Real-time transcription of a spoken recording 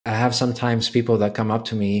I have sometimes people that come up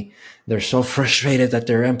to me, they're so frustrated that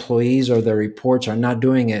their employees or their reports are not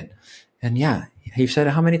doing it. And yeah, you've said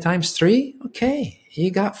it how many times? 3? Okay, you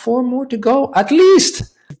got 4 more to go, at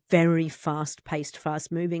least. Very fast-paced,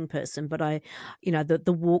 fast-moving person, but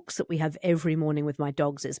the walks that we have every morning with my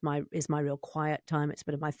dogs is my real quiet time. It's a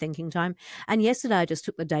bit of my thinking time. And yesterday I just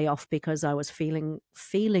took the day off because I was feeling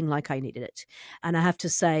like I needed it. And I have to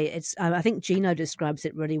say, I think Gino describes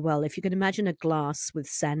it really well. If you can imagine a glass with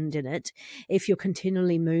sand in it, if you're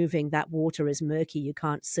continually moving, that water is murky, you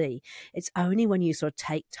can't see. It's only when you sort of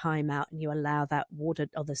take time out and you allow that water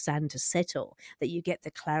or the sand to settle that you get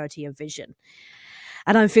the clarity of vision.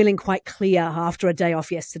 And I'm feeling quite clear after a day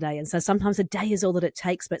off yesterday. And so sometimes a day is all that it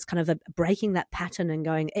takes, but it's kind of breaking that pattern and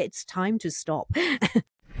going, it's time to stop.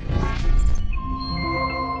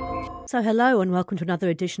 So hello and welcome to another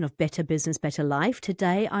edition of Better Business, Better Life.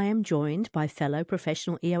 Today I am joined by fellow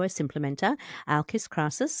professional EOS implementer, Alkis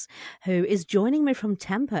Crassas, who is joining me from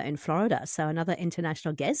Tampa in Florida. So another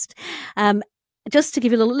international guest. Just to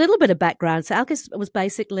give you a little bit of background, so Alkis was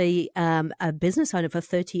basically a business owner for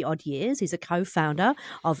 30-odd years. He's a co-founder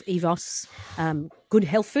of EOS Good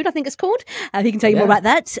Health Food, I think it's called. He can tell you more about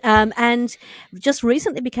that. And just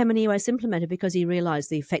recently became an EOS implementer because he realized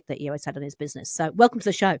the effect that EOS had on his business. So welcome to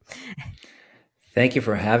the show. Thank you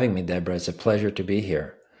for having me, Debra. It's a pleasure to be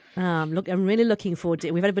here. Look, I'm really looking forward to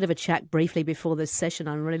it. We've had a bit of a chat briefly before this session.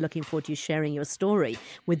 I'm really looking forward to you sharing your story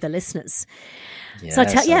with the listeners. Yes,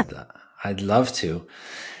 so I'd love to.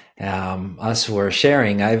 As we're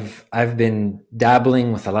sharing, I've been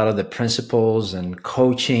dabbling with a lot of the principles and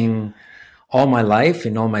coaching all my life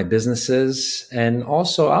in all my businesses and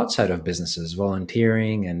also outside of businesses,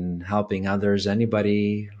 volunteering and helping others,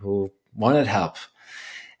 anybody who wanted help.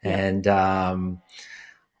 Yeah. And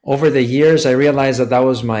over the years, I realized that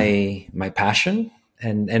was my passion,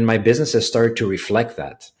 and my businesses started to reflect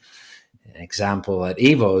that. An example, at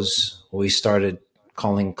EVOS, we started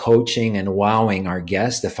calling coaching and wowing our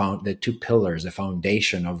guests the 2 pillars, the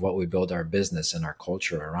foundation of what we build our business and our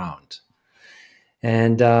culture around.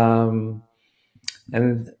 And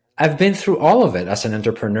I've been through all of it as an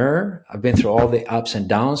entrepreneur. I've been through all the ups and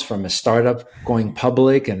downs, from a startup going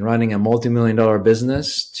public and running a multi-million-dollar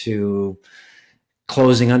business to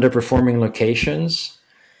closing underperforming locations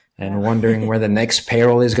and wondering where the next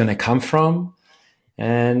payroll is going to come from.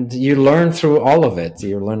 And you learn through all of it.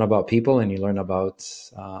 You learn about people and you learn about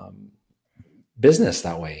business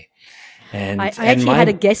that way. And I actually had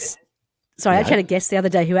a guest. Sorry, I actually had a guest the other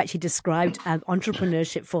day who actually described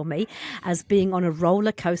entrepreneurship for me as being on a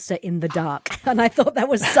roller coaster in the dark. And I thought that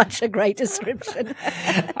was such a great description.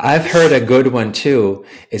 I've heard a good one too.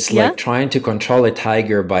 It's like trying to control a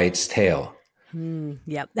tiger by its tail.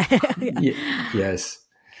 Yep. Yes.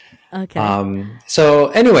 Okay. So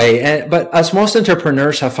anyway, but as most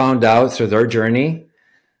entrepreneurs have found out through their journey,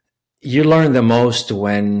 you learn the most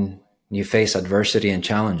when you face adversity and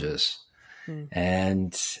challenges.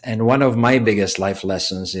 And one of my biggest life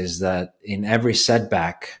lessons is that in every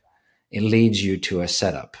setback, it leads you to a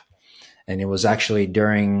setup. And it was actually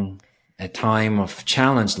during a time of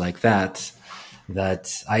challenge like that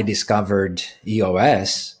I discovered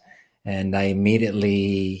EOS, and I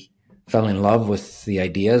immediately fell in love with the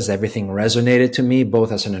ideas. Everything resonated to me,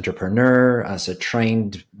 both as an entrepreneur, as a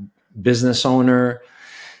trained business owner,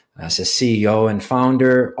 as a CEO and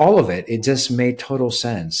founder, all of it. It just made total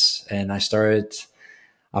sense. And I started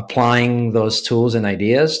applying those tools and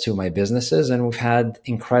ideas to my businesses, and we've had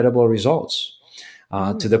incredible results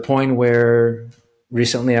to the point where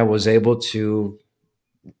recently I was able to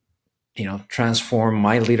transform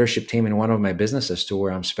my leadership team in one of my businesses to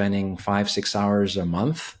where I'm spending 5-6 hours a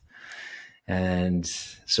month and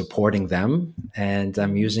supporting them. And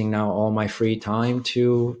I'm using now all my free time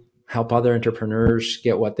to help other entrepreneurs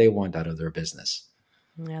get what they want out of their business.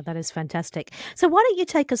 Yeah, that is fantastic. So why don't you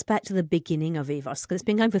take us back to the beginning of EOS? Because it's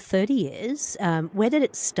been going for 30 years. Where did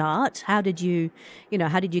it start? How did you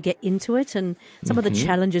get into it, and some of the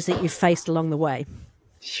challenges that you faced along the way?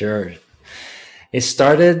 Sure. It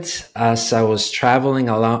started as I was traveling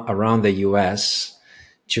around the U.S.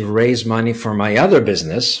 to raise money for my other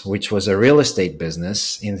business, which was a real estate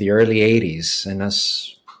business, in the early 80s. And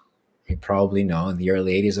as you probably know, in the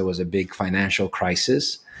early 80s, there was a big financial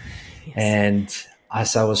crisis. Yes. And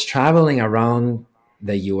as I was traveling around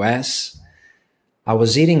the U.S., I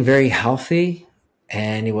was eating very healthy,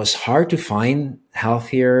 and it was hard to find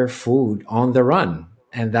healthier food on the run.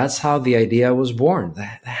 And that's how the idea was born.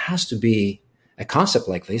 There has to be a concept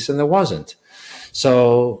like this, and there wasn't.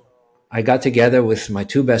 So I got together with my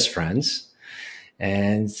 2 best friends,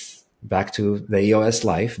 and back to the EOS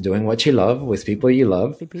life, doing what you love with people you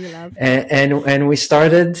love. People you love. And we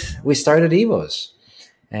started EVOS.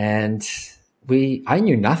 And I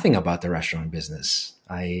knew nothing about the restaurant business.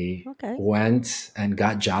 I went and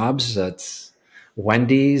got jobs at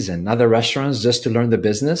Wendy's and other restaurants just to learn the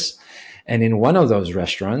business. And in one of those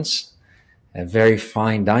restaurants, a very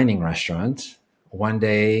fine dining restaurant, one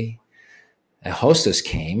day a hostess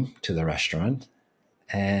came to the restaurant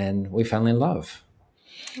and we fell in love.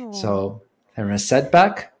 Aww. So from a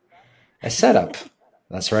setback, a setup.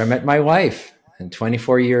 That's where I met my wife. And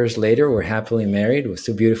 24 years later, we're happily married with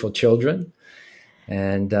 2 beautiful children.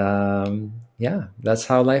 And that's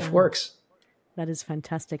how life works. That is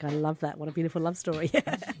fantastic. I love that. What a beautiful love story.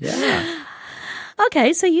 Yeah.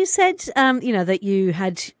 Okay, so you said, that you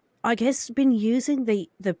had, I guess, been using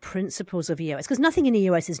the principles of EOS, because nothing in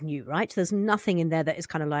EOS is new, right? There's nothing in there that is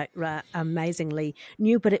kind of like amazingly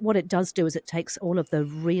new, but what it does do is it takes all of the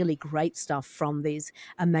really great stuff from these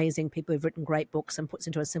amazing people who've written great books and puts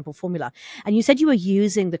into a simple formula. And you said you were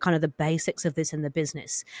using the kind of the basics of this in the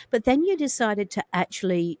business, but then you decided to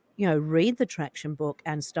actually, read the traction book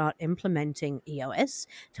and start implementing EOS.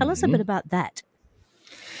 Tell us a bit about that.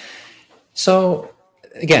 So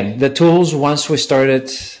again, the tools, once we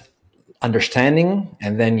started understanding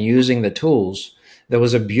and then using the tools, there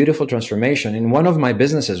was a beautiful transformation. In one of my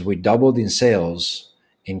businesses, we doubled in sales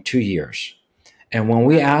in 2 years. And when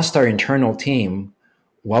we asked our internal team,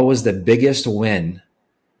 what was the biggest win?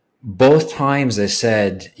 Both times they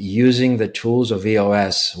said using the tools of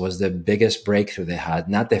EOS was the biggest breakthrough they had,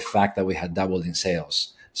 not the fact that we had doubled in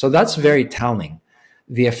sales. So that's very telling.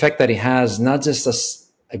 The effect that it has, not just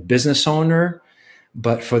as a business owner,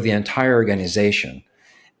 but for the entire organization.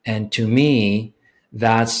 And to me,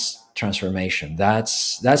 that's transformation.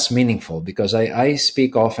 That's meaningful, because I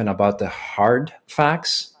speak often about the hard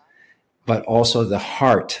facts, but also the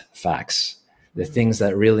heart facts, the things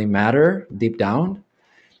that really matter deep down.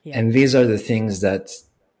 Yeah. And these are the things that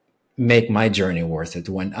make my journey worth it,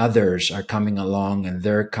 when others are coming along and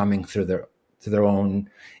they're coming through their own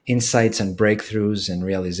insights and breakthroughs and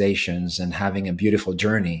realizations and having a beautiful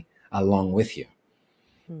journey along with you.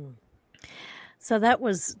 So that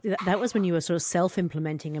was when you were sort of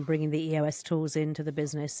self-implementing and bringing the EOS tools into the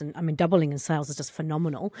business. And I mean, doubling in sales is just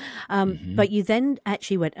phenomenal. But you then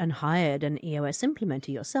actually went and hired an EOS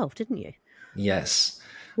implementer yourself, didn't you? Yes,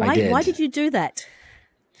 I did. Why did you do that?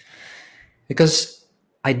 Because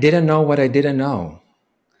I didn't know what I didn't know.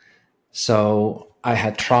 So I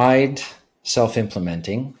had tried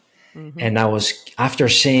self-implementing, and after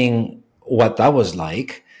seeing what that was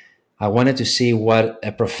like, I wanted to see what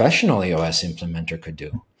a professional EOS implementer could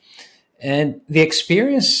do. And the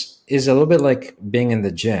experience is a little bit like being in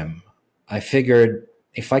the gym. I figured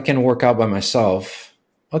if I can work out by myself,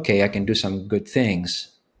 okay, I can do some good things.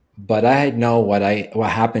 But I know what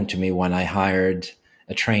happened to me when I hired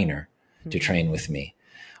a trainer to train with me,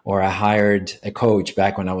 or I hired a coach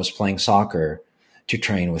back when I was playing soccer to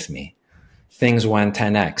train with me. Things went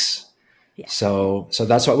 10x. Yeah. So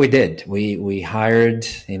that's what we did. We hired,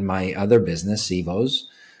 in my other business, EVOS,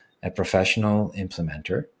 a professional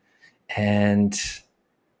implementer. And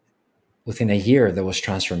within a year, there was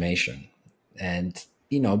transformation. And,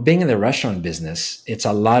 being in the restaurant business, it's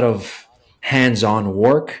a lot of hands-on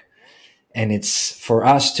work. And it's, for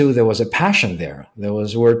us too, there was a passion there.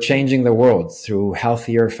 We're changing the world through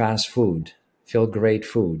healthier fast food, feel great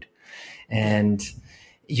food. And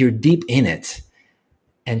you're deep in it.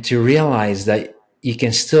 And to realize that you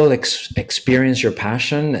can still experience your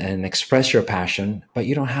passion and express your passion, but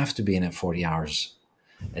you don't have to be in it 40 hours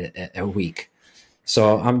a week.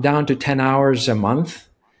 So I'm down to 10 hours a month,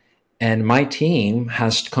 and my team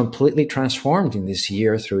has completely transformed in this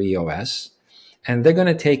year through EOS, and they're going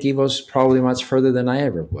to take EVOS probably much further than I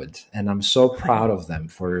ever would. And I'm so proud of them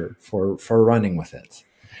for running with it,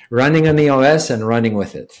 running on EOS and running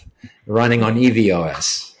with it, running on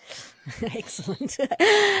EVOS. Excellent.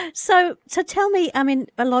 So tell me, I mean,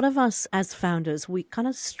 a lot of us as founders, we kind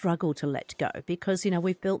of struggle to let go because,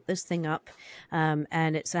 we've built this thing up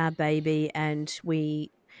and it's our baby, and we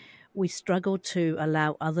struggle to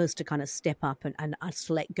allow others to kind of step up and us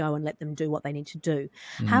let go and let them do what they need to do.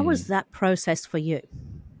 How was that process for you?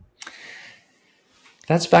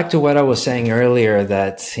 That's back to what I was saying earlier,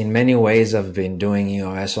 that in many ways I've been doing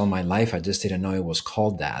EOS all my life. I just didn't know it was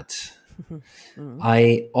called that.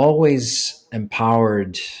 I always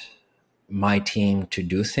empowered my team to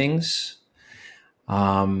do things.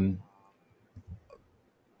 But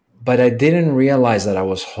I didn't realize that I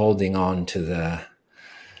was holding on to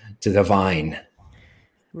the vine.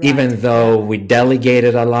 Right. Even though we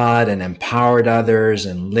delegated a lot and empowered others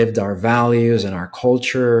and lived our values and our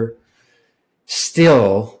culture,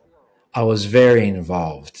 Still, I was very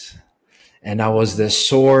involved, and I was the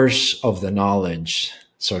source of the knowledge,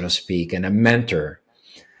 so to speak, and a mentor.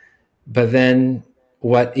 But then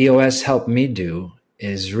what EOS helped me do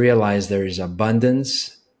is realize there is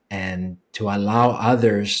abundance, and to allow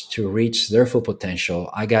others to reach their full potential,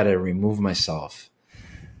 I got to remove myself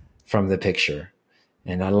from the picture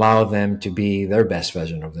and allow them to be their best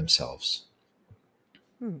version of themselves.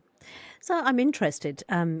 So I'm interested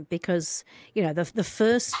because, the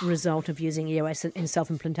first result of using EOS in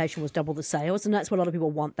self-implementation was double the sales, and that's what a lot of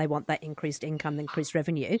people want. They want that increased income, increased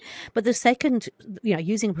revenue. But the second,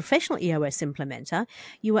 using a professional EOS implementer,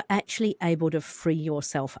 you were actually able to free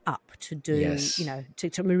yourself up to do, Yes.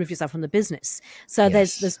 To remove yourself from the business. So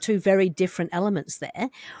Yes. there's two very different elements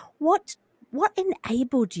there. What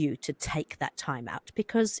enabled you to take that time out?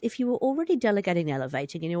 Because if you were already delegating,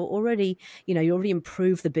 elevating, and you were already, you already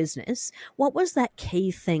improved the business, what was that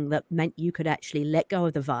key thing that meant you could actually let go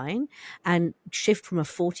of the vine and shift from a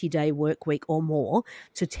 40-day work week or more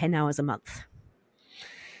to 10 hours a month?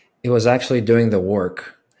 It was actually doing the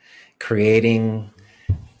work, creating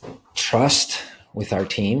trust with our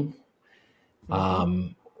team,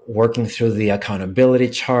 working through the accountability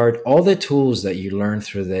chart, all the tools that you learn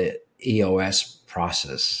through the EOS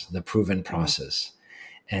process, the proven process,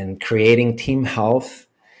 and creating team health,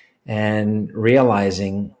 and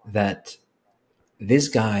realizing that these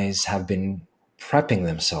guys have been prepping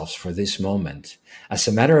themselves for this moment. As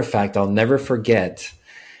a matter of fact, I'll never forget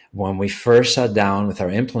when we first sat down with our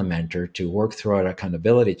implementer to work through our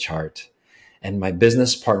accountability chart, and my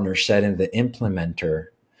business partner sat in the integrator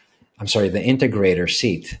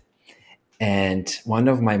seat. And one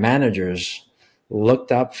of my managers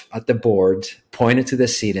looked up at the board, pointed to the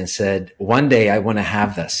seat, and said, "One day I want to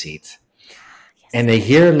have that seat." Yes. And a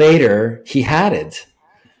year later, he had it.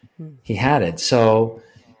 He had it. So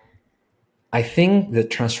I think the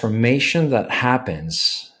transformation that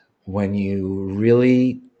happens when you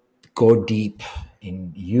really go deep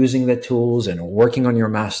in using the tools and working on your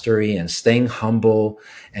mastery and staying humble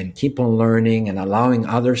and keep on learning and allowing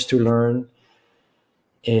others to learn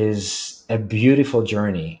is a beautiful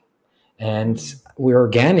journey. And we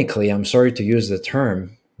organically, I'm sorry to use the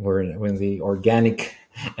term, we're in the organic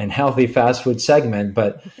and healthy fast food segment,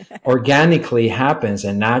 but organically happens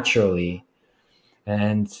and naturally.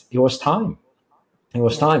 And it was time. It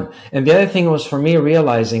was time. And the other thing was for me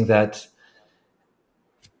realizing that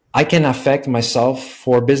I can affect myself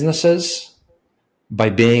for businesses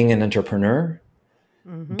by being an entrepreneur.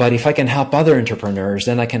 But if I can help other entrepreneurs,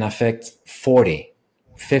 then I can affect 40,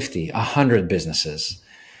 50, 100 businesses.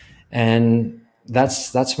 And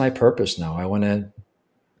that's my purpose now. I want to,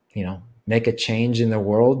 make a change in the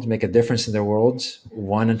world, make a difference in the world,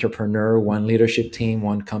 one entrepreneur, one leadership team,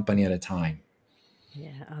 one company at a time.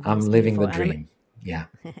 Yeah, I'm living the dream. Yeah.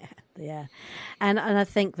 Yeah. And I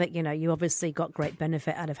think that, you obviously got great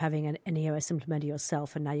benefit out of having an EOS implementer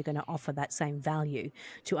yourself, and now you're going to offer that same value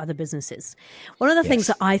to other businesses. One of the things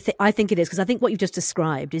that I think it is, because I think what you've just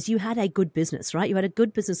described is you had a good business, right? You had a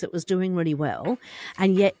good business that was doing really well,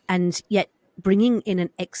 and yet bringing in an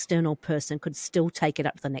external person could still take it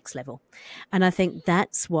up to the next level. And I think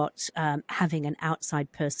that's what having an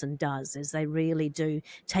outside person does, is they really do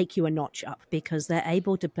take you a notch up, because they're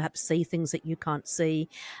able to perhaps see things that you can't see.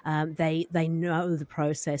 They know the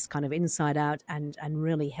process kind of inside out and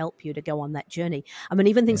really help you to go on that journey. I mean,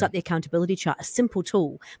 even things like the accountability chart, a simple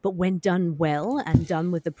tool, but when done well and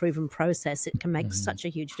done with the proven process, it can make such a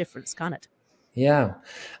huge difference, can't it? Yeah,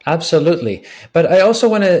 absolutely. But I also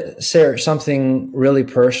want to share something really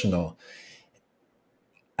personal.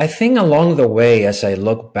 I think along the way, as I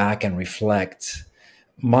look back and reflect,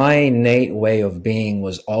 my innate way of being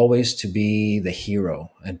was always to be the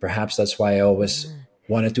hero. And perhaps that's why I always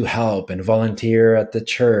wanted to help and volunteer at the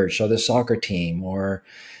church or the soccer team, or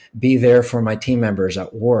be there for my team members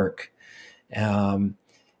at work. And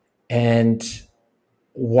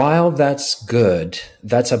while that's good,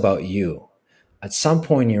 that's about you. At some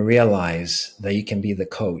point, you realize that you can be the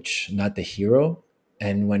coach, not the hero.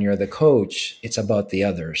 And when you're the coach, it's about the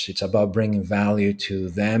others. It's about bringing value to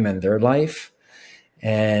them and their life.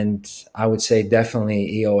 And I would say definitely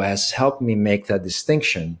EOS helped me make that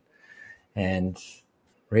distinction and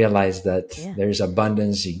realize that there's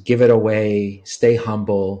abundance. You give it away, stay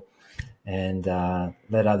humble, and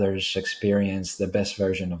let others experience the best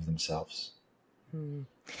version of themselves.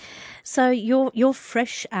 So you're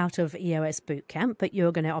fresh out of EOS bootcamp, but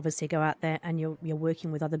you're going to obviously go out there and you're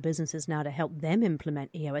working with other businesses now to help them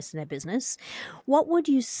implement EOS in their business. What would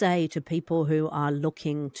you say to people who are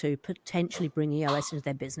looking to potentially bring EOS into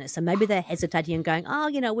their business, and maybe they're hesitating and going, "Oh,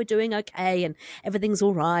 we're doing okay and everything's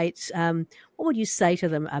all right." What would you say to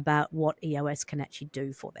them about what EOS can actually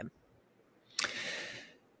do for them?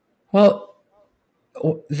 Well,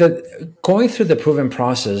 going through the proven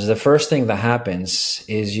process, the first thing that happens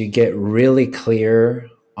is you get really clear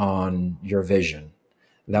on your vision.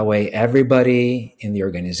 That way, everybody in the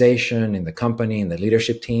organization, in the company, in the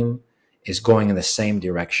leadership team is going in the same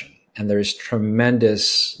direction. And there is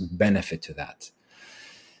tremendous benefit to that.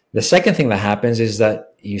 The second thing that happens is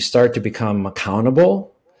that you start to become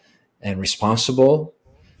accountable and responsible.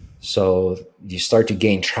 So you start to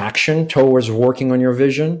gain traction towards working on your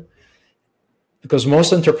vision. Because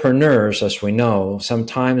most entrepreneurs, as we know,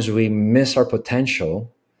 sometimes we miss our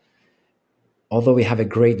potential. Although we have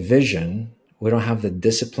a great vision, we don't have the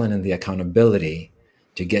discipline and the accountability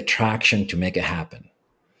to get traction to make it happen.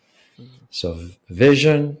 So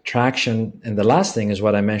vision, traction, and the last thing is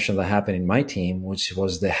what I mentioned that happened in my team, which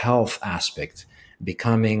was the health aspect,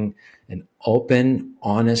 becoming an open,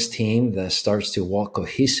 honest team that starts to walk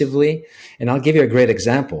cohesively. And I'll give you a great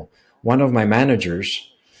example. One of my managers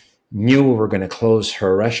knew we were going to close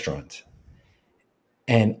her restaurant.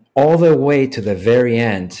 And all the way to the very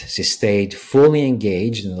end, she stayed fully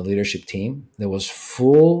engaged in the leadership team. There was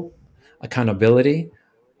full accountability,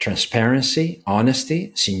 transparency,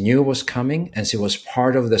 honesty. She knew it was coming, and she was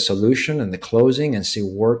part of the solution and the closing, and she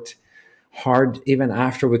worked hard even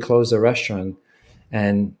after we closed the restaurant.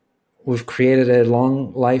 And we've created a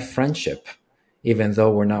long life friendship, even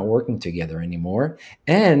though we're not working together anymore.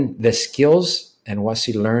 And the skills and what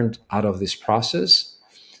she learned out of this process,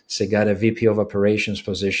 she got a VP of operations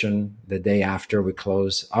position the day after we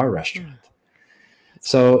closed our restaurant.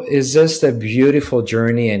 So it's just a beautiful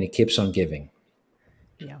journey, and it keeps on giving.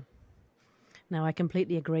 Yeah. No, I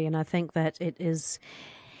completely agree. And I think that it is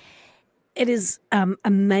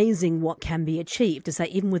amazing what can be achieved. To say,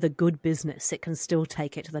 even with a good business, it can still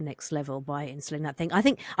take it to the next level by instilling that thing. I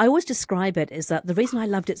think I always describe it as that the reason I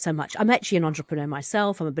loved it so much, I'm actually an entrepreneur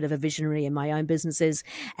myself. I'm a bit of a visionary in my own businesses.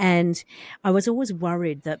 And I was always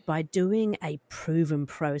worried that by doing a proven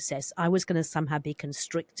process, I was going to somehow be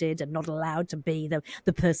constricted and not allowed to be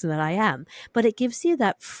the person that I am. But it gives you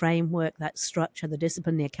that framework, that structure, the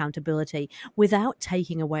discipline, the accountability, without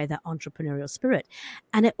taking away that entrepreneurial spirit.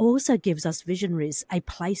 And it also gives us visionaries a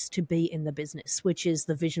place to be in the business, which is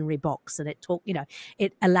the visionary box. And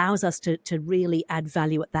it allows us to really add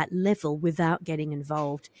value at that level without getting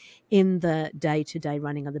involved in the day-to-day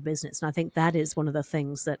running of the business. And I think that is one of the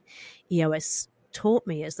things that EOS taught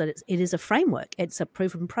me, is that it is a framework. It's a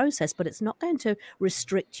proven process, but it's not going to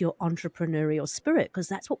restrict your entrepreneurial spirit, because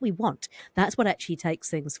that's what we want. That's what actually takes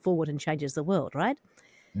things forward and changes the world, right?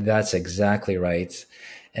 That's exactly right.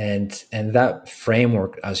 And that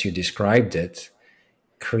framework, as you described it,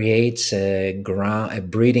 creates a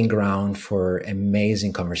breeding ground for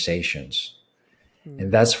amazing conversations.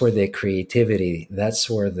 And that's where the creativity, that's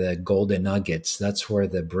where the golden nuggets, that's where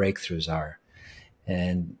the breakthroughs are.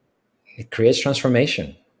 And it creates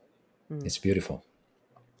transformation. It's beautiful.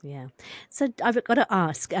 Yeah. So I've got to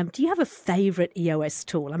ask, do you have a favorite EOS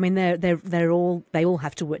tool? I mean, they all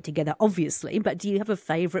have to work together, obviously, but do you have a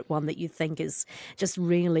favorite one that you think is just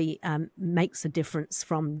really makes a difference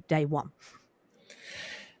from day one?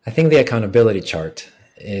 I think the accountability chart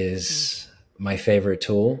is my favorite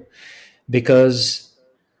tool, because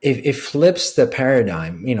it flips the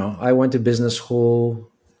paradigm. I went to business school.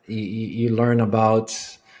 You learn about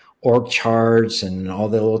org charts and all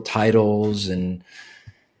the little titles, and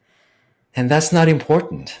that's not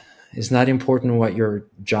important. It's not important what your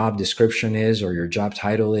job description is or your job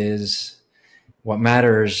title is. What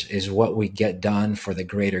matters is what we get done for the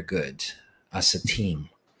greater good as a team.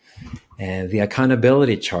 And the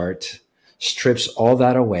accountability chart strips all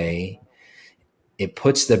that away. It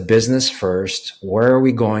puts the business first. Where are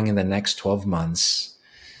we going in the next 12 months?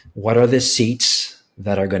 What are the seats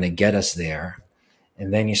that are going to get us there?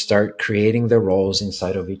 And then you start creating the roles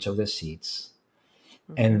inside of each of the seats.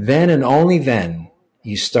 And then and only then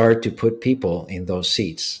you start to put people in those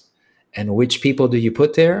seats. And which people do you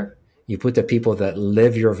put there? You put the people that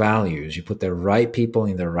live your values. You put the right people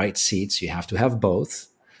in the right seats. You have to have both.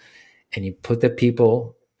 And you put the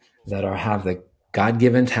people that have the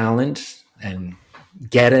God-given talent and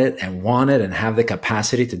get it and want it and have the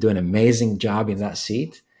capacity to do an amazing job in that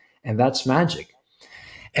seat. And that's magic.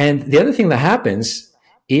 And the other thing that happens,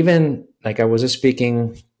 even like I was just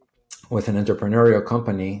speaking with an entrepreneurial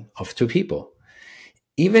company of two people,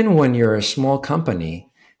 even when you're a small company,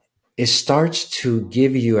 it starts to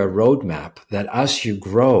give you a roadmap that as you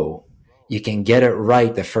grow, you can get it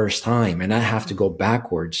right the first time and not have to go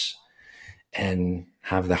backwards and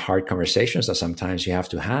have the hard conversations that sometimes you have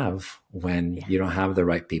to have when you don't have the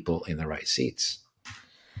right people in the right seats.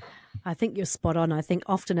 I think you're spot on. I think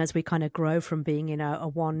often as we kind of grow from being in a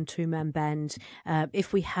 1-2-man band,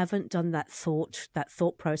 if we haven't done that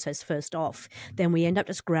thought process first off, then we end up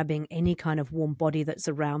just grabbing any kind of warm body that's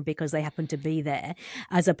around because they happen to be there,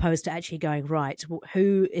 as opposed to actually going, right,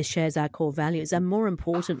 who shares our core values? And more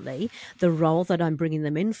importantly, the role that I'm bringing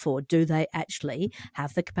them in for, do they actually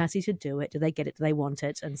have the capacity to do it? Do they get it? Do they want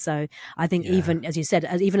it? And so I think even, as you said,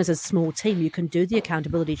 even as a small team, you can do the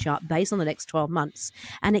accountability chart based on the next 12 months,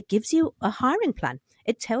 and it gives you a hiring plan.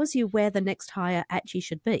 It tells you where the next hire actually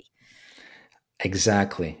should be.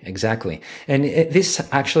 Exactly. And this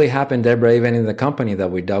actually happened, Debra, even in the company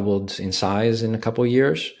that we doubled in size in a couple of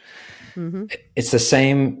years. Mm-hmm. It's the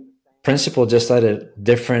same principle, just at a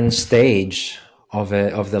different stage of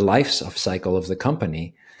the life cycle of the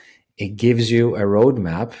company. It gives you a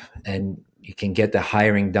roadmap, and you can get the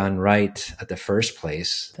hiring done right at the first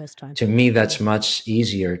place. First time. To me, that's much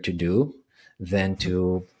easier to do than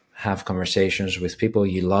to have conversations with people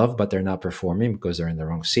you love, but they're not performing because they're in the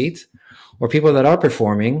wrong seat, or people that are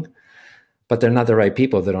performing, but they're not the right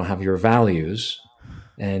people. They don't have your values.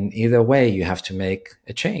 And either way, you have to make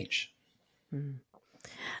a change. Mm.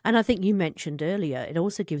 And I think you mentioned earlier, it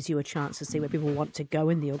also gives you a chance to see where people want to go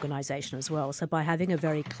in the organization as well. So by having a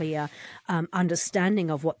very clear understanding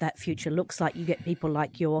of what that future looks like, you get people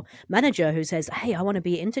like your manager who says, hey, I want to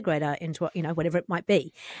be an integrator into, whatever it might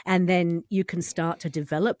be. And then you can start to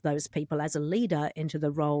develop those people as a leader into the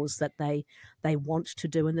roles that they want to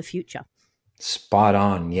do in the future. Spot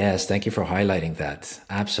on. Yes. Thank you for highlighting that.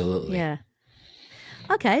 Absolutely. Yeah.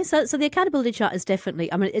 Okay, so the accountability chart is definitely,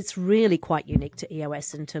 it's really quite unique to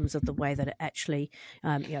EOS in terms of the way that it actually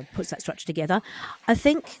puts that structure together. I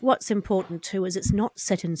think what's important too is it's not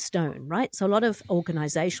set in stone, right? So a lot of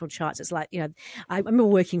organizational charts, it's like, I remember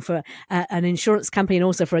working for an insurance company and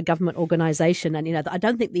also for a government organization, and, I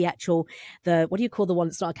don't think the what do you call the one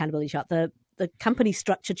that's not accountability chart? The company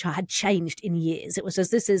structure chart had changed in years. It was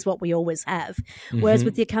just, this is what we always have. Mm-hmm. Whereas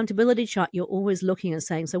with the accountability chart, you're always looking and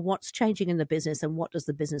saying, so what's changing in the business and what does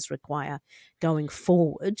the business require going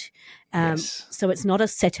forward? Yes. So it's not a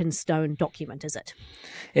set in stone document, is it?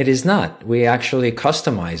 It is not. We actually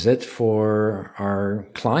customize it for our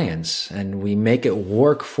clients and we make it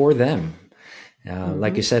work for them.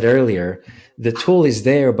 Like you said earlier, the tool is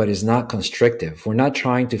there, but it's not constrictive. We're not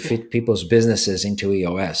trying to fit people's businesses into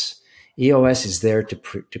EOS. EOS is there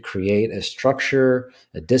to create a structure,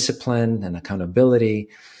 a discipline, and accountability,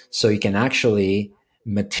 so you can actually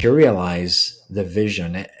materialize the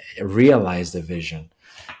vision, realize the vision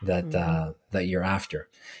that you're after.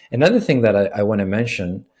 Another thing that I want to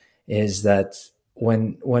mention is that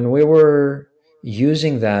when we were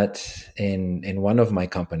using that in one of my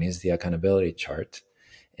companies, the accountability chart,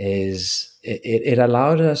 is it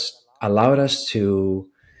allowed us to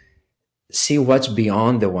see what's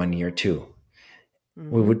beyond the 1 year too.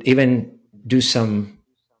 Mm-hmm. We would even do some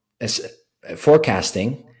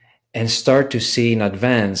forecasting and start to see in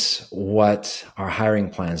advance what our hiring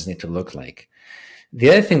plans need to look like. The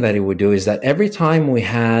other thing that it would do is that every time we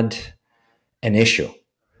had an issue,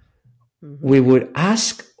 we would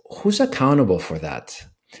ask who's accountable for that.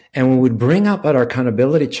 And we would bring up at our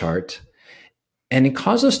accountability chart, and it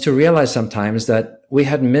caused us to realize sometimes that we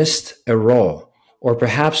had missed a role. Or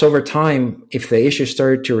perhaps over time, if the issue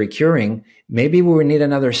started to recurring, maybe we would need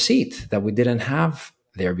another seat that we didn't have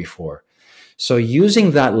there before. So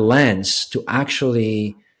using that lens to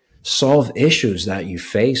actually solve issues that you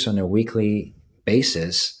face on a weekly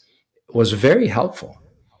basis was very helpful.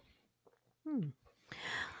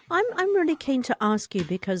 I'm really keen to ask you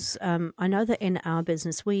because I know that in our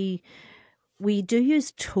business we do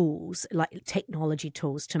use tools, like technology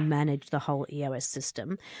tools, to manage the whole EOS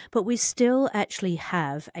system, but we still actually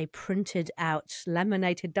have a printed out,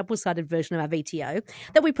 laminated, double-sided version of our VTO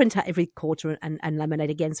that we print out every quarter and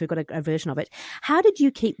laminate again, so we've got a version of it. How did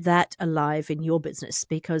you keep that alive in your business?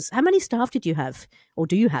 Because how many staff did you have, or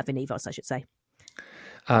do you have in EOS, I should say?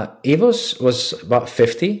 EOS was about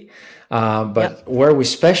 50, but where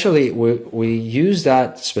we use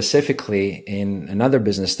that specifically in another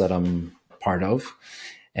business that I'm part of,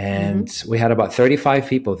 and we had about 35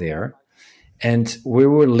 people there, and we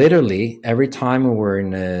were literally, every time we were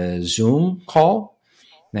in a Zoom call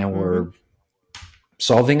and we're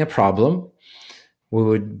solving a problem, we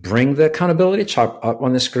would bring the accountability chart up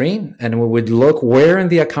on the screen and we would look where in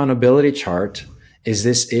the accountability chart is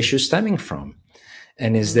this issue stemming from.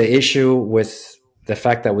 And is the issue with the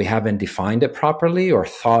fact that we haven't defined it properly or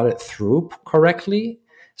thought it through correctly?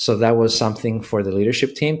 So that was something for the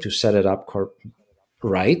leadership team to set it up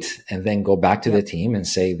right, and then go back to the team and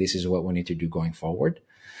say, this is what we need to do going forward.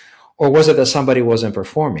 Or was it that somebody wasn't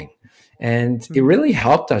performing? And it really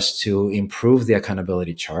helped us to improve the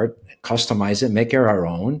accountability chart, customize it, make it our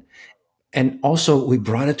own. And also we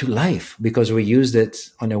brought it to life because we used it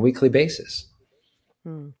on a weekly basis.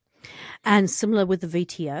 And similar with the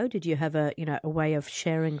VTO, did you have a way of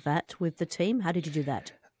sharing that with the team? How did you do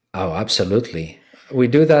that? Oh, absolutely. We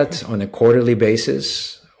do that on a quarterly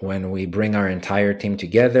basis when we bring our entire team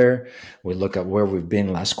together. We look at where we've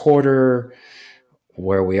been last quarter,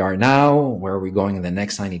 where we are now, where we're going in the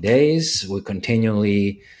next 90 days. We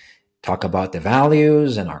continually talk about the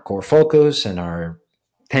values and our core focus and our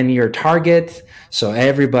 10-year target. So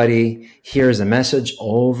everybody hears the message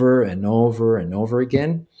over and over and over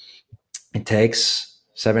again. It takes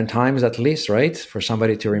 7 times at least, right, for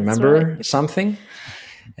somebody to remember something.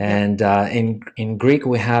 And in Greek,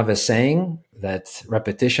 we have a saying that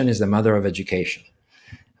repetition is the mother of education.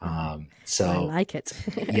 So I like it.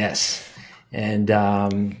 Yes.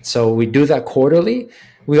 And so we do that quarterly.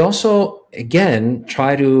 We also, again,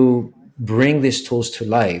 try to bring these tools to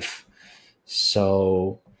life.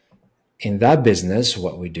 So in that business,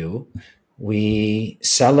 what we do, we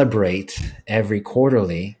celebrate every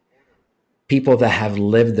quarterly people that have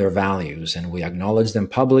lived their values, and we acknowledge them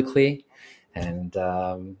publicly and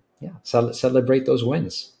celebrate those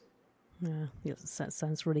wins. Yeah, yes, that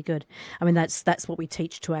sounds really good. I mean, that's what we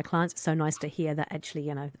teach to our clients. It's so nice to hear that actually,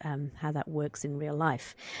 how that works in real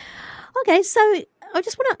life. Okay, so I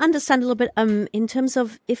just want to understand a little bit in terms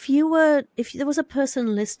of if there was a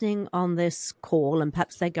person listening on this call and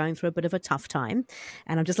perhaps they're going through a bit of a tough time,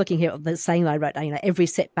 and I'm just looking here at the saying I wrote, every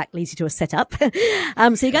setback leads you to a setup. So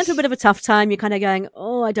you're going through a bit of a tough time. You're kind of going,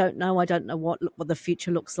 oh, I don't know what the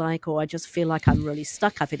future looks like, or I just feel like I'm really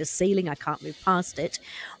stuck. I've hit a ceiling. I can't move past it.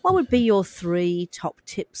 What would be your 3 top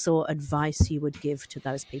tips or advice you would give to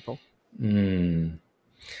those people?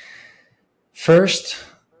 First,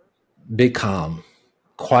 be calm.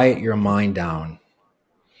 Quiet your mind down.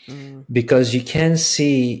 Because you can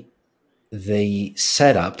see the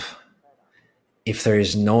setup if there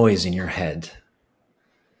is noise in your head.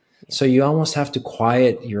 So you almost have to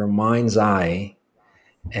quiet your mind's eye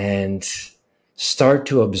and start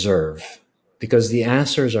to observe, because the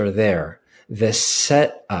answers are there. The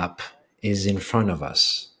setup is in front of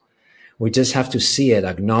us. We just have to see it,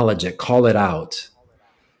 acknowledge it, call it out.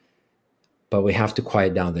 But we have to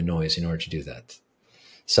quiet down the noise in order to do that.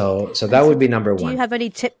 So that would be number 1. Do you have any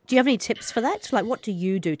tips for that? Like, what do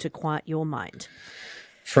you do to quiet your mind?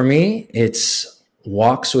 For me, it's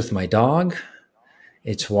walks with my dog.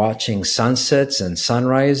 It's watching sunsets and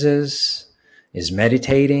sunrises. Is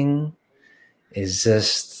meditating. Is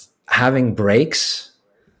just having breaks,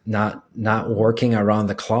 not working around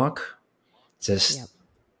the clock. Just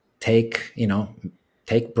take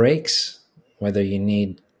breaks, whether you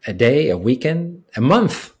need a day, a weekend, a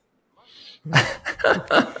month.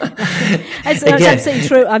 That's absolutely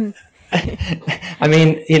true. I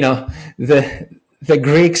mean, the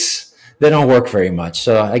Greeks, they don't work very much.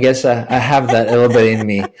 So I guess I have that a little bit in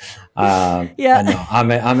me. I know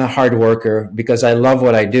I'm a hard worker because I love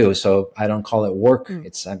what I do. So I don't call it work.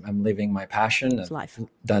 I'm living my passion. It's life. I've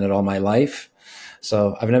done it all my life.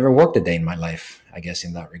 So I've never worked a day in my life, I guess,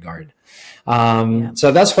 in that regard.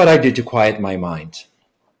 So that's what I do to quiet my mind.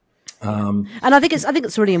 And I think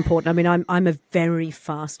it's really important. I mean, I'm a very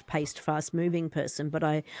fast-paced, fast-moving person, but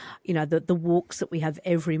the walks that we have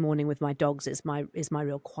every morning with my dogs is my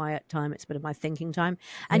real quiet time. It's a bit of my thinking time.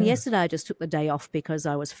 And yesterday I just took the day off because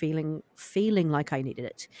I was feeling like I needed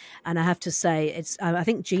it. And I have to say, I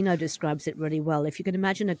think Gino describes it really well. If you can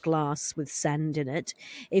imagine a glass with sand in it,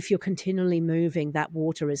 if you're continually moving, that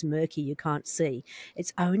water is murky. You can't see.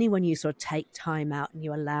 It's only when you sort of take time out and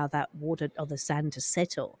you allow that water or the sand to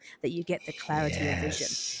settle that you get the clarity of vision.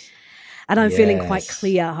 And I'm feeling quite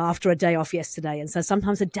clear after a day off yesterday. And so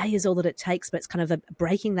sometimes a day is all that it takes, but it's kind of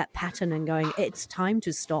breaking that pattern and going, it's time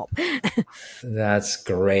to stop. That's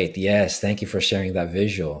great. Yes. Thank you for sharing that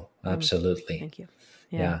visual. Absolutely. Thank you.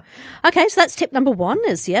 Yeah. Okay. So that's tip number 1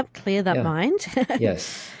 is, clear that mind.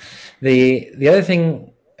 Yes. The other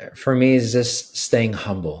thing for me is just staying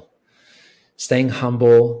humble.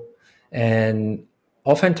 And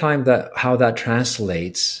oftentimes how that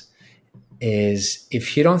translates is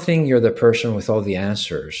if you don't think you're the person with all the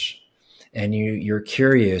answers and you're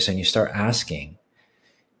curious and you start asking,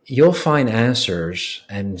 you'll find answers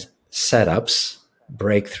and setups,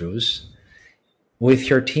 breakthroughs with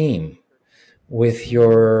your team, with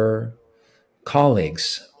your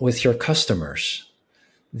colleagues, with your customers.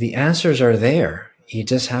 The answers are there. You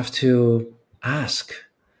just have to ask.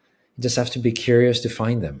 You just have to be curious to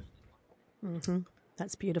find them. Mm-hmm.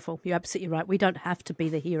 That's beautiful. You're absolutely right. We don't have to be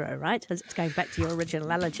the hero, right? It's going back to your original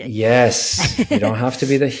analogy. Yes, you don't have to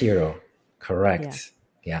be the hero. Correct.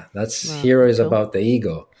 Yeah, hero is about the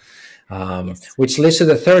ego. Yes. Which leads to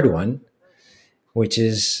the third one, which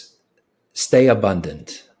is stay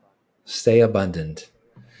abundant. Stay abundant.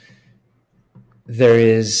 There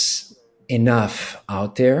is enough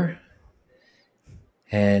out there,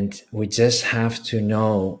 and we just have to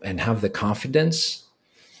know and have the confidence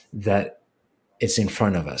that it's in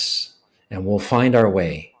front of us, and we'll find our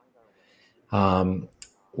way.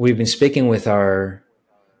 We've been speaking with our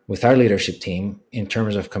leadership team in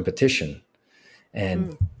terms of competition,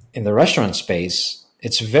 and in the restaurant space,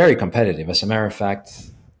 it's very competitive. As a matter of fact,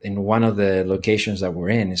 in one of the locations that we're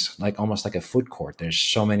in, it's like almost like a food court. There's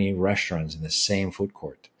so many restaurants in the same food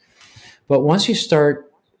court. But once you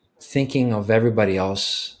start thinking of everybody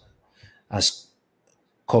else as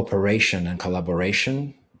cooperation and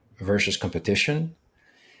collaboration versus competition,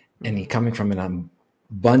 and you're coming from an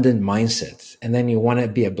abundant mindset, and then you want to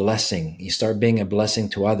be a blessing, you start being a blessing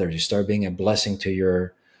to others, you start being a blessing to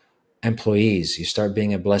your employees, you start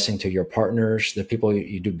being a blessing to your partners, the people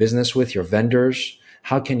you do business with, your vendors.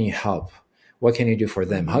 How can you help? What can you do for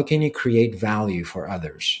them? How can you create value for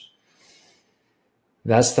others?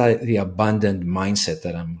 That's the abundant mindset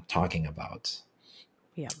that I'm talking about.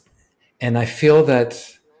 Yeah. And I feel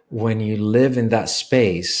that when you live in that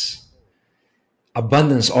space,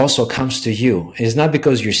 abundance also comes to you. It's not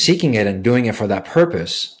because you're seeking it and doing it for that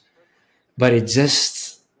purpose, but it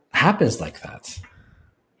just happens like that.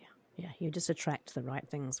 Yeah, you just attract the right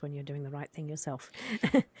things when you're doing the right thing yourself.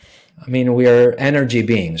 I mean, we are energy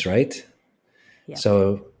beings, right? Yeah.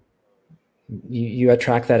 So you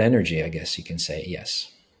attract that energy, I guess you can say,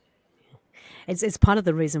 yes. It's part of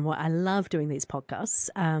the reason why I love doing these podcasts,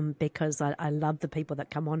 because I love the people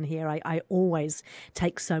that come on here. I always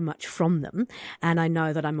take so much from them, and I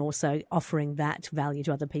know that I'm also offering that value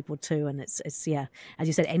to other people too. And it's yeah, as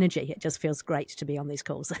you said, energy. It just feels great to be on these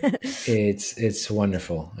calls. It's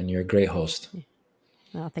wonderful, and you're a great host.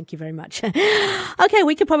 Oh, thank you very much. Okay,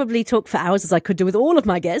 we could probably talk for hours, as I could do with all of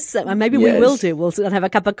my guests. Maybe we will do. We'll have a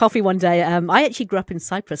cup of coffee one day. I actually grew up in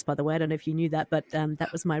Cyprus, by the way. I don't know if you knew that, but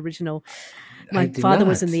that was my original. My father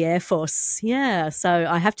was in the Air Force. Yeah, so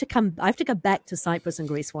I have to go back to Cyprus and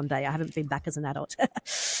Greece one day. I haven't been back as an adult.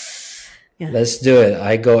 Yeah. Let's do it.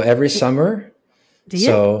 I go every summer. Do you?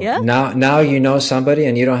 So yeah? now you know somebody,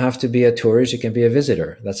 and you don't have to be a tourist. You can be a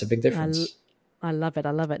visitor. That's a big difference. I love it.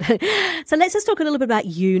 I love it. So let's just talk a little bit about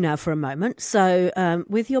you now for a moment. So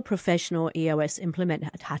with your professional EOS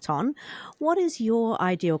Implementer hat on, what is your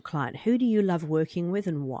ideal client? Who do you love working with,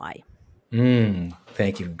 and why?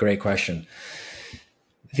 Thank you. Great question.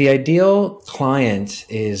 The ideal client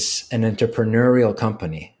is an entrepreneurial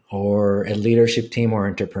company or a leadership team or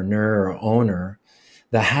entrepreneur or owner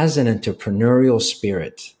that has an entrepreneurial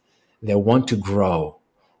spirit. They want to grow.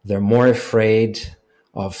 They're more afraid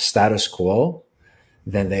of status quo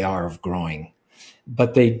than they are of growing.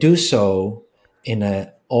 But they do so in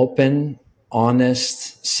an open,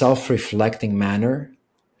 honest, self-reflecting manner.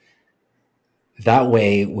 That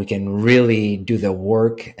way we can really do the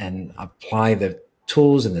work and apply the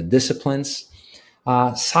tools and the disciplines.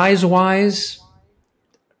 Size-wise,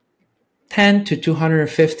 10 to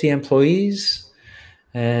 250 employees.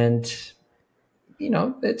 And,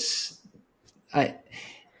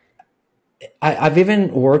 I've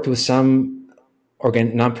even worked with some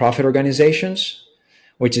nonprofit organizations,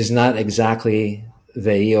 which is not exactly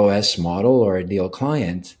the EOS model or ideal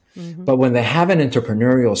client. But when they have an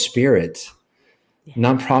entrepreneurial spirit,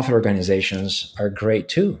 nonprofit organizations are great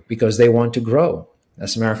too, because they want to grow.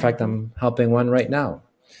 As a matter of fact, I'm helping one right now,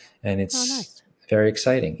 and it's very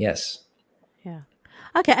exciting. Yes. Yeah.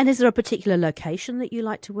 Okay. And is there a particular location that you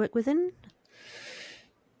like to work within?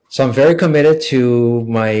 So I'm very committed to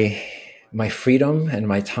my freedom and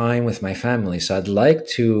my time with my family. So I'd like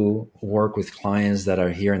to work with clients that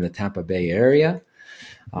are here in the Tampa Bay area,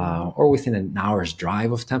 or within an hour's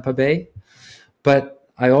drive of Tampa Bay. But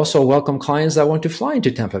I also welcome clients that want to fly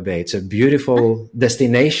into Tampa Bay. It's a beautiful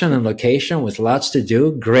destination and location with lots to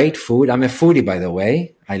do, great food. I'm a foodie, by the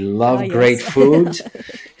way. I love great food,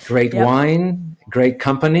 great wine, great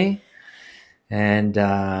company. And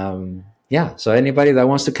so anybody that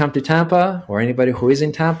wants to come to Tampa, or anybody who is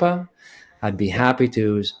in Tampa, I'd be happy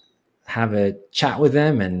to have a chat with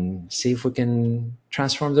them and see if we can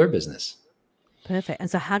transform their business. Perfect. And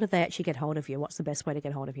so how do they actually get hold of you? What's the best way to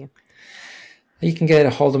get hold of you? You can get a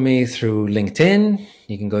hold of me through LinkedIn.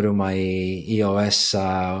 You can go to my EOS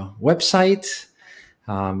website.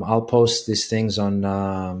 I'll post these things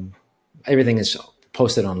on, everything is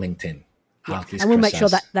posted on LinkedIn. Yeah. Alkis And we'll make sure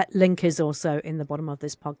Crassas. that link is also in the bottom of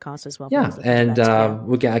this podcast as well. Yeah, and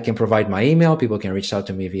I can provide my email. People can reach out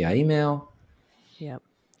to me via email. Yeah.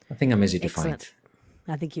 I think I'm easy to Excellent. find.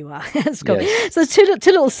 I think you are. That's cool. Yes. So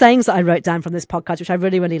two little sayings that I wrote down from this podcast, which I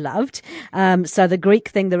really, really loved. So the Greek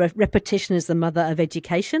thing, the repetition is the mother of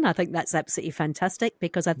education. I think that's absolutely fantastic,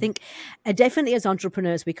 because I think definitely as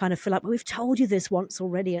entrepreneurs, we kind of feel like, well, we've told you this once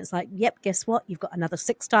already. And it's like, yep, guess what? You've got another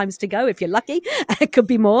 6 times to go if you're lucky. It could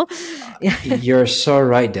be more. You're so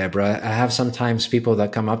right, Debra. I have sometimes people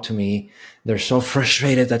that come up to me. They're so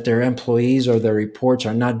frustrated that their employees or their reports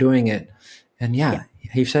are not doing it. And yeah.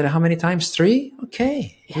 He said how many times? 3?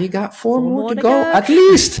 Okay. You got 4 more to go. At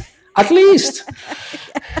least.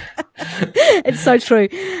 It's so true.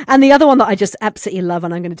 And the other one that I just absolutely love,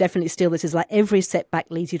 and I'm going to definitely steal this, is like every setback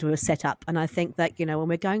leads you to a setup. And I think that, when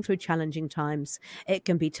we're going through challenging times, it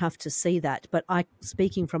can be tough to see that. But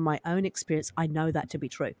speaking from my own experience, I know that to be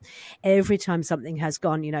true. Every time something has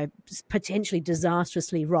gone, potentially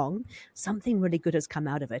disastrously wrong, something really good has come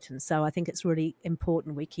out of it. And so I think it's really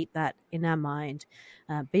important we keep that in our mind.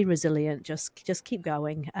 Be resilient, just keep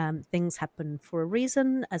going. Things happen for a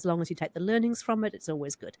reason. As long as you take the learnings from it, it's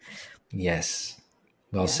always good. Yes.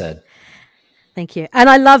 Well said. Thank you. And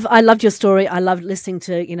I loved your story. I loved listening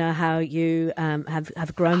to, how you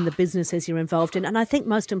have grown the businesses you're involved in. And I think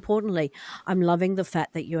most importantly, I'm loving the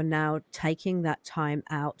fact that you're now taking that time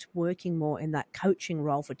out, working more in that coaching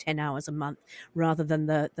role for 10 hours a month rather than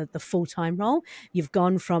the full-time role. You've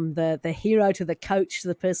gone from the hero to the coach to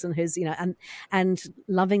the person who's, and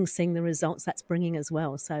loving seeing the results that's bringing as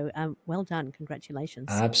well. So well done. Congratulations.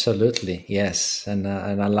 Absolutely. Yes. And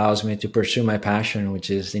allows me to pursue my passion, which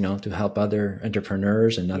is, to help other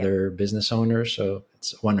entrepreneurs and other business owners. So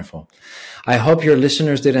it's wonderful. I hope your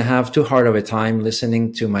listeners didn't have too hard of a time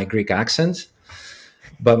listening to my Greek accent.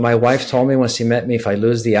 But my wife told me when she met me, if I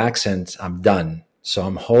lose the accent, I'm done. So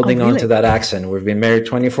I'm holding on to that accent. We've been married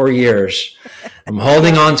 24 years. I'm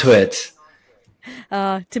holding on to it.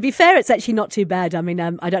 To be fair, it's actually not too bad. I mean,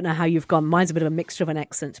 I don't know how you've gone. Mine's a bit of a mixture of an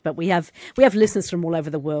accent, but we have listeners from all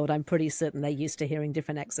over the world. I'm pretty certain they're used to hearing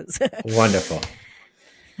different accents. Wonderful.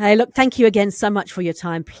 Hey, look, thank you again so much for your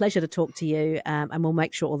time. Pleasure to talk to you. And we'll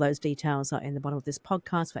make sure all those details are in the bottom of this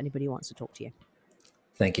podcast for anybody who wants to talk to you.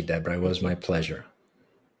 Thank you, Debra. It was my pleasure.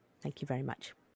 Thank you very much.